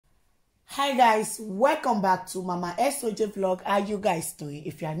Hi guys, welcome back to Mama SOJ vlog. How you guys doing?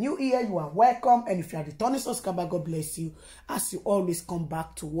 If you are new here, you are welcome, and if you are returning subscriber, God bless you as you always come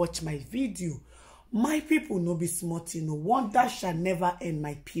back to watch my video. My people no be smart, no wonder shall never end.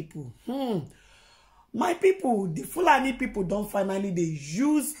 My people, my people, the Fulani people don't finally they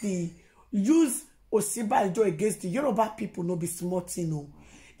use Osibanjo against the Yoruba people. No be smart, no.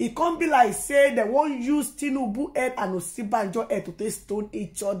 It can't be like say they won't use Tinubu head and Osibanjo head to take stone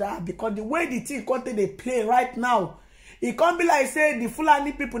each other, because the way the thing content they play right now, it can't be like say the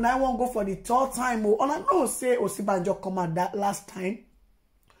Fulani people now won't go for the third time. And I know say Osibanjo come out that last time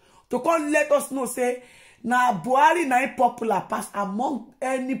to come let us know say now Buhari now popular pass among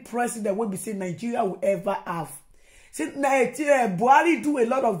any president will be say Nigeria will ever have. Since Buhari do a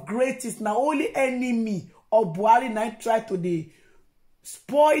lot of great things, now only enemy of Buhari now try to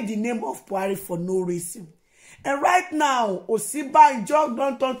spoil the name of Buhari for no reason. And right now, Osibanjo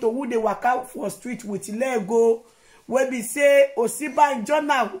don't turn to who they work out for street with Lego. Where we say Osibanjo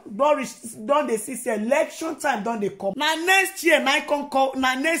now don't they see election time don't they come. Now next year I can cover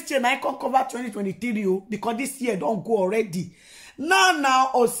 2023 because this year don't go already.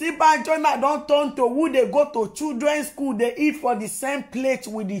 Now Osibanjo now don't turn to who they go to children's school, they eat for the same plate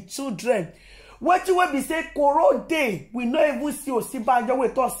with the children. What you will be say Koro day, we no even see Osibanjo we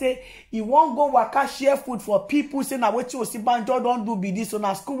talk say he won't go waka share food for people, say now what you Osibanjo don't do be this, so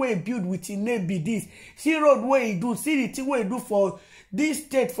now school where he build with his name be this, see road where he do, see the thing where he do for this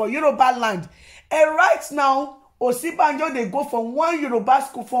state, for Yoruba land. And right now Osibanjo they go from one Yoruba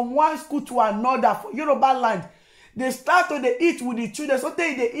school, from one school to another for Yoruba land. They start to they eat with the children, so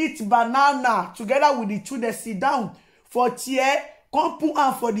they eat banana together with the children, sit down for chair, come put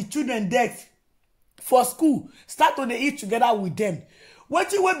on for the children desk. For school, start to they eat together with them.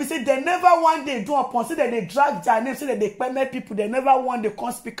 What you will be say they never want they do upon, say that they drag their name, say that they permit people, they never want they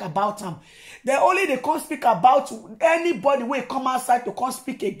can't speak about them. They can't speak about anybody when come outside to can't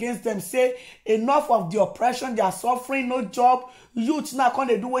speak against them. Say enough of the oppression, they are suffering, no job. Youth now can't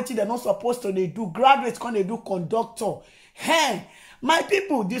they do what they're not supposed to they do. Graduates can't they do conductor. Hey, my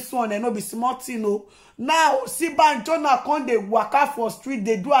people, this one they no be smart, you know. Now, Osibanjo now come they walk out for street,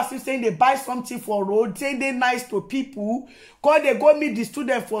 they do as if saying they buy something for road, saying they nice to people. Come they go meet the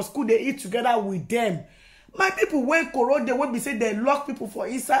student for school, they eat together with them. My people, when Koro they will be say they lock people for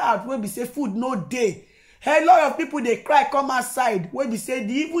inside out, will be say food no day. A lot of people they cry come outside, will be say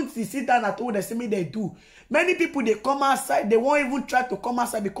they even sit down at all the same they do. Many people they come outside, they won't even try to come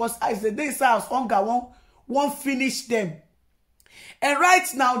outside because as the day inside hunger won't finish them. And right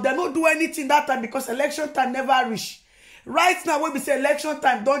now, they don't do anything that time because election time never reach. Right now, when we say election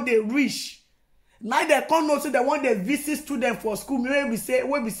time, don't they reach? Now they come know say they want to visit students for school. When we say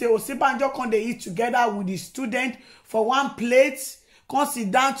Osibanjo come they eat together with the student for one plate, come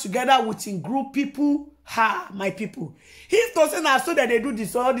sit down together with in group people. Ha, my people. If those say now so that they do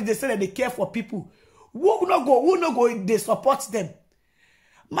this already, they say that they care for people. Who no go, they support them.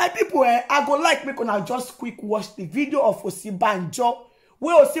 My people, I go like make una just quick watch the video of Osibanjo.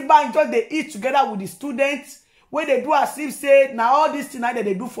 Where Osibanjo they eat together with the students. Where they do as if say now all this thing that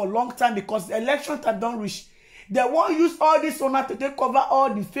they do for a long time because the election time don't reach. They won't use all this honor to take cover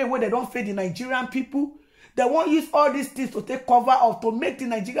all the fame where they don't feed the Nigerian people. They won't use all these things to take cover of to make the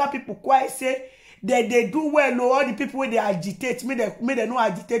Nigerian people quiet say that they do well. No, all the people where they agitate, may they no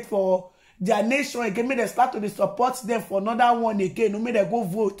agitate for their nation again, may they start to support them for another one again, no may they go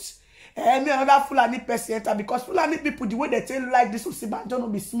vote. And me another Fulani person enter because Fulani people, the way they tell like this Osibanjo no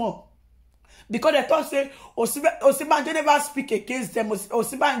be small. Because they thought say Osibanjo never speak against them,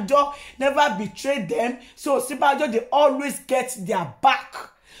 Osibanjo never betrayed them, so Osibanjo they always get their back.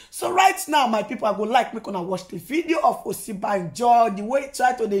 So right now, my people, I go like make una watch the video of Osibanjo, the way he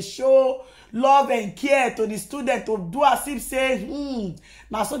try to they show love and care to the student, to do as if say,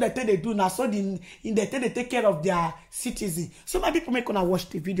 now so that they do, now so they take care of their citizens. So my people, make una watch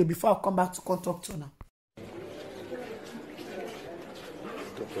the video before I come back to talk to now.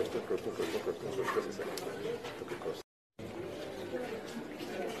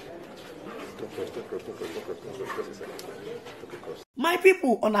 My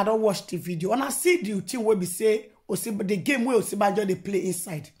people, on I don't watch the video, and I see the thing where we say the game where Osibanjo they play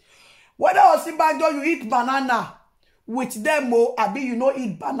inside. Whether Osibanjo you eat banana with them or abi you no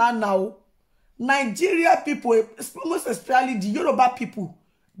eat banana, Nigeria people, most especially the Yoruba people,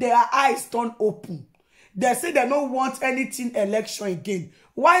 their eyes turn open. They say they don't want anything election again.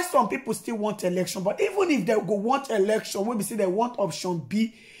 Why some people still want election? But even if they go want election, when we say they want option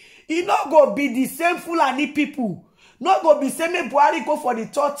B, it not go be the same Fulani people. Not go be same Buhari go for the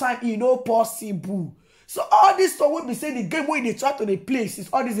third time, possible. So all this stuff wey be say the game wey they try to dey play is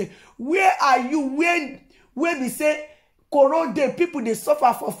all this. Where are you when we say corona dey, people they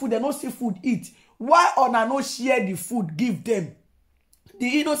suffer for food, they no see food eat? Why una no share the food give them,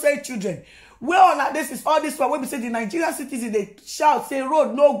 the innocent children? Where on this is all this one wey be say the Nigerian citizens they shout say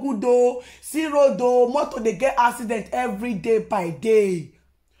road no good though, see road though, motor they get accident every day by day.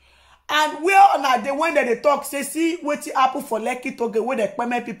 And where on the when they talk say see wetin happen for Lekki Toge wey dey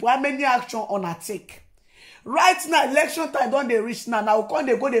permit people, how many action on a take? Right now election time don dey reach now. Now come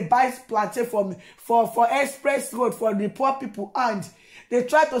they go dey buy plantain for express road for the poor people, and they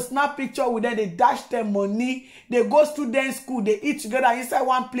try to snap picture with them, they dash them money, they go student school, they eat together inside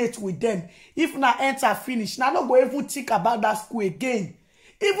one plate with them. If na enter finish, now no go even think about that school again.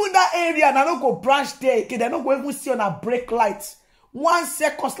 Even that area, now no go branch there again. They no go even see on a brake light. 1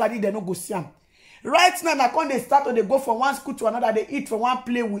 second like this, they no go see them. Right now, when they start to they go from one school to another, they eat from one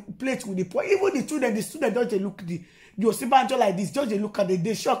plate with the poor. Even the students don't they look the Osibanjo like this, just they look at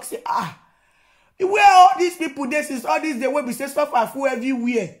they shock, say, where all these people, this is all this, they will be say stuff and food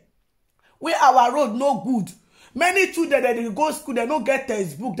everywhere. Where our road no good. Many children that they go school, they don't get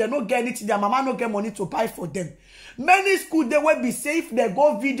textbook, they don't get anything, their mama no get money to buy for them. Many school they will be safe, they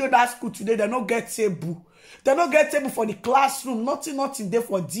go video that school today, they don't get table. They don't get table for the classroom, nothing there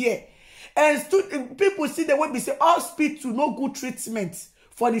for there. And people see they will be say hospital, no good treatment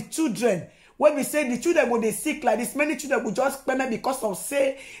for the children. When we say the children when they sick like this, many children will just pay because of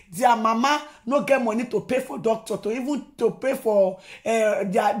say their mama no get money to pay for doctor, to even to pay for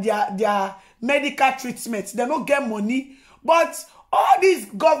their medical treatment. They don't get money. But all these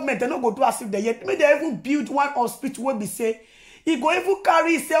government, they don't go to as if they yet. Maybe they even build one hospital where we say, he go even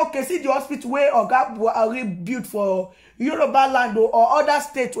carry, say, okay, see the hospital where Oga Buhari built for Yoruba land or other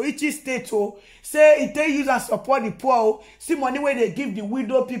states or each state, say it they use and support the poor. See money where they give the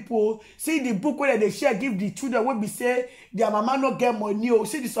widow people. See the book where they share, give the children where we say their mama no get money.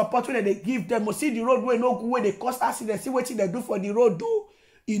 See the support where they give them. See the road where no good where they cost accident. See what they do for the road though.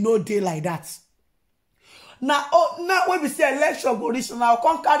 You know day like that. Now when we say election go reach, now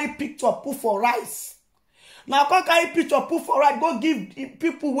come carry picture put for rice. Now come carry picture put for right, go give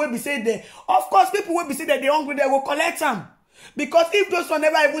people where we say they, of course people where we say that they hungry, they will collect them. Because if those one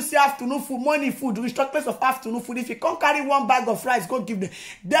never even see afternoon food, morning food, restrictions of afternoon food, if you can't carry one bag of rice, go give them.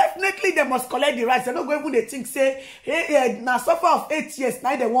 Definitely they must collect the rice. They don't go even they think say, hey, now suffer of 8 years,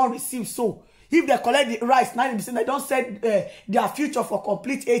 now they won't receive so. If they collect the rice, now they don't set their future for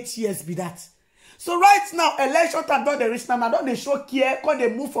complete 8 years be that. So right now, election time don't they reach now, don't they show care, because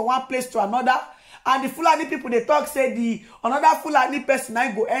they move from one place to another. And the Fulani people, they talk, say the another Fulani person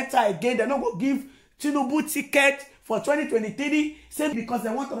now go enter again. They don't go give Tinubu ticket for 2023. Say because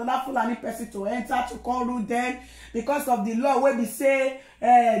they want another Fulani person to enter to come rule them. Because of the law where we say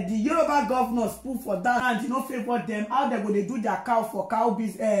the Yoruba governors put for that and you know favor them. How they go they do their cow for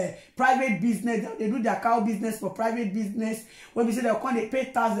private business. They do their cow business for private business. When we say they come they pay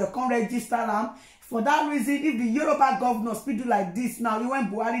tax, they come register them. For that reason, if the Yoruba governors do like this now,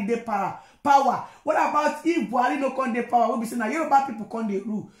 even Buhari dey power. What about if Buhari no come dey power? We be say now Yoruba people come dey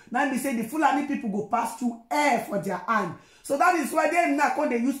rule. Now we say the Fulani people go pass through air for their hand. So that is why they now come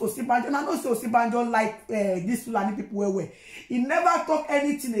they use Osibanjo. And I know say Osibanjo like these Fulani people well. He never talk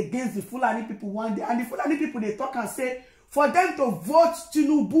anything against the Fulani people one day. And the Fulani people they talk and say for them to vote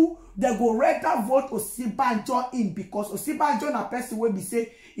Tinubu, they go rather vote Osibanjo in because Osibanjo na person wey be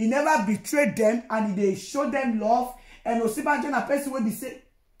say he never betrayed them and they show them love. And Osibanjo na person wey be say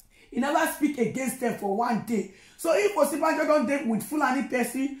he never speak against them for one day. So if Osibanjo don't date with Fulani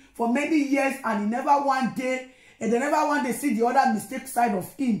person for many years and he never one day, and they never one day see the other mistake side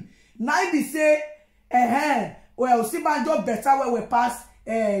of him. Now he say, well, Osibanjo better where we pass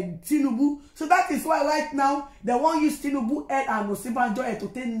Tinubu. So that is why right now they want use Tinubu head and Osibanjo head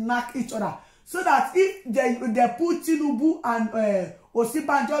to knock each other. So that if they put Tinubu and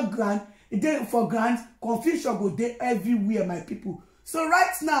Osibanjo grant, confusion go there everywhere, my people. So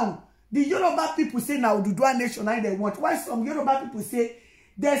right now, the Yoruba people say now Oduduwa nation and they want. Why some Yoruba people say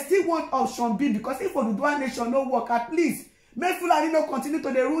they still want option B because if Oduduwa nation no work, at least make Fulani no continue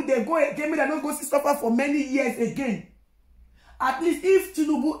to the rule, they go again, they don't go see suffer for many years again. At least if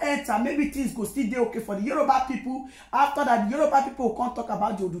Tinubu enter, maybe things go still be okay for the Yoruba people. After that, the Yoruba people will come talk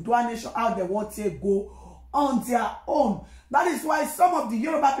about the Oduduwa nation, how they want to go on their own. That is why some of the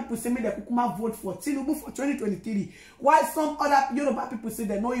Yoruba people say me they kukuma vote for Tinubu for 2023. While some other Yoruba people say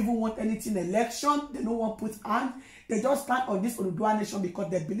they don't even want anything election, they don't want put hand. They just stand on this Oduduwa nation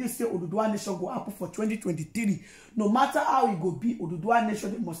because they believe say Oduduwa nation go happen for 2023. No matter how it go be, Oduduwa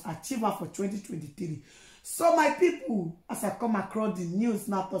nation they must achieve her for 2023. So my people, as I come across the news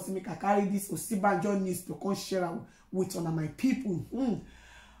now, to make I carry this Osibanjo news to come share with one of my people.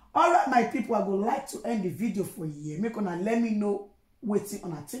 All right, my people, I would like to end the video for you. Make una let me know waiting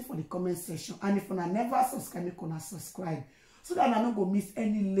on a thing for the comment section. And if una never subscribe, make una subscribe so that I don't go miss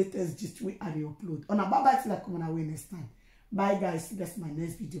any latest gist we I upload. On a bye bye till I come on away next time. Bye guys. That's my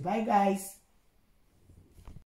next video. Bye guys.